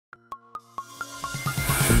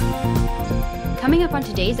Coming up on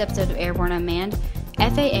today's episode of Airborne Unmanned,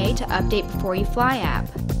 FAA to update B4UFLY app.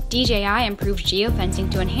 DJI improves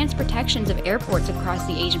geofencing to enhance protections of airports across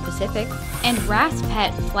the Asian Pacific, and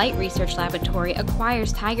Raspet Flight Research Laboratory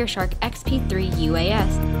acquires Tigershark XP3 UAS.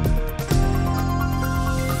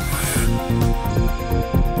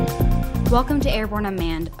 Welcome to Airborne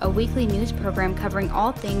Unmanned, a weekly news program covering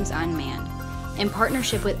all things unmanned. In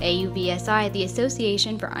partnership with AUVSI, the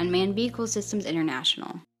Association for Unmanned Vehicle Systems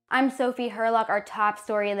International. I'm Sophie Herlock. Our top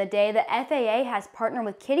story of the day, the FAA has partnered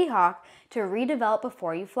with Kitty Hawk to redevelop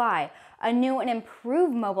B4UFLY, a new and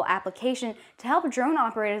improved mobile application to help drone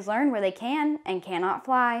operators learn where they can and cannot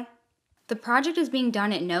fly. The project is being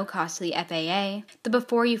done at no cost to the FAA. The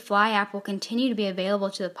B4UFLY app will continue to be available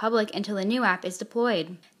to the public until the new app is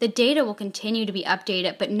deployed. The data will continue to be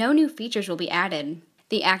updated, but no new features will be added.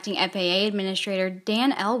 The acting FAA administrator,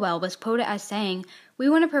 Dan Elwell, was quoted as saying, "We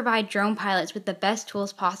want to provide drone pilots with the best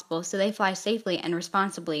tools possible so they fly safely and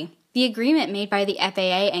responsibly." The agreement made by the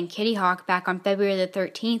FAA and Kitty Hawk back on February the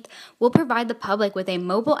 13th will provide the public with a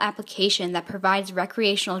mobile application that provides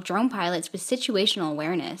recreational drone pilots with situational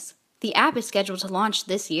awareness. The app is scheduled to launch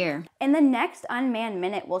this year. In the next Unmanned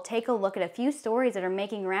Minute, we'll take a look at a few stories that are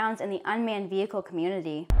making rounds in the unmanned vehicle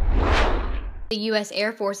community. The U.S.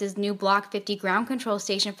 Air Force's new Block 50 ground control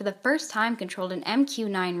station for the first time controlled an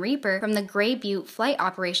MQ-9 Reaper from the Gray Butte Flight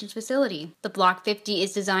Operations Facility. The Block 50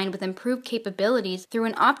 is designed with improved capabilities through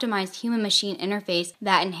an optimized human-machine interface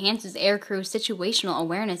that enhances aircrew situational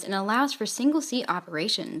awareness and allows for single-seat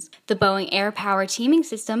operations. The Boeing Air Power Teaming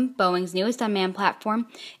System, Boeing's newest unmanned platform,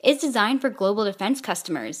 is designed for global defense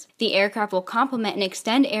customers. The aircraft will complement and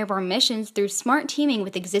extend airborne missions through smart teaming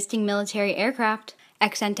with existing military aircraft.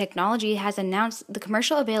 Exyn Technology has announced the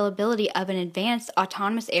commercial availability of an advanced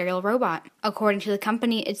autonomous aerial robot. According to the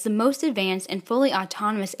company, it's the most advanced and fully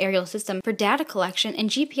autonomous aerial system for data collection in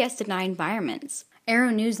GPS-denied environments.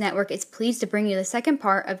 Aero-News Network is pleased to bring you the second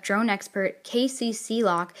part of drone expert KC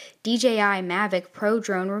Sealock DJI Mavic Pro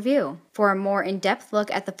Drone Review. For a more in-depth look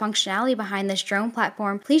at the functionality behind this drone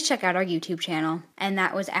platform, please check out our YouTube channel. And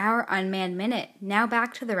that was our Unmanned Minute. Now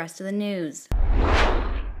back to the rest of the news.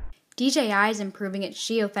 DJI is improving its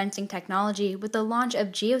geofencing technology with the launch of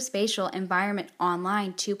Geospatial Environment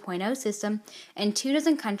Online 2.0 system in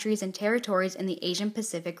 24 countries and territories in the Asian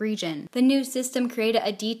Pacific region. The new system created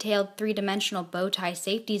a detailed three-dimensional bow tie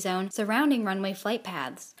safety zone surrounding runway flight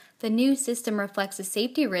paths. The new system reflects the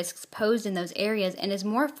safety risks posed in those areas and is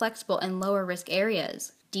more flexible in lower-risk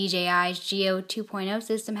areas. DJI's Geo 2.0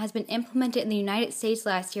 system has been implemented in the United States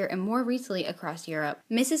last year and more recently across Europe.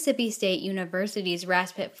 Mississippi State University's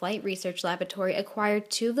Raspet Flight Research Laboratory acquired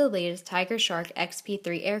two of the latest Tigershark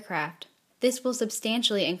XP3 aircraft. This will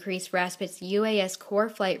substantially increase Raspet's UAS core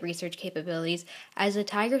flight research capabilities as the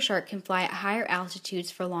Tigershark can fly at higher altitudes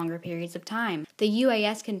for longer periods of time. The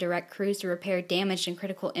UAS can direct crews to repair damaged and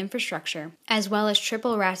critical infrastructure, as well as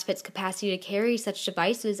triple Raspet's capacity to carry such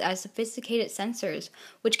devices as sophisticated sensors,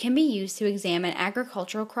 which can be used to examine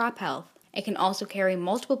agricultural crop health. It can also carry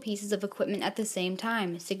multiple pieces of equipment at the same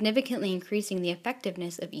time, significantly increasing the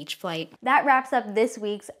effectiveness of each flight. That wraps up this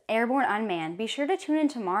week's Airborne Unmanned. Be sure to tune in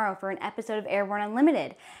tomorrow for an episode of Airborne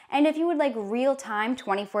Unlimited. And if you would like real-time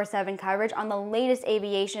 24/7 coverage on the latest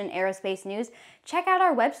aviation and aerospace news, check out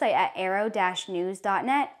our website at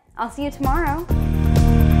aero-news.net. I'll see you tomorrow.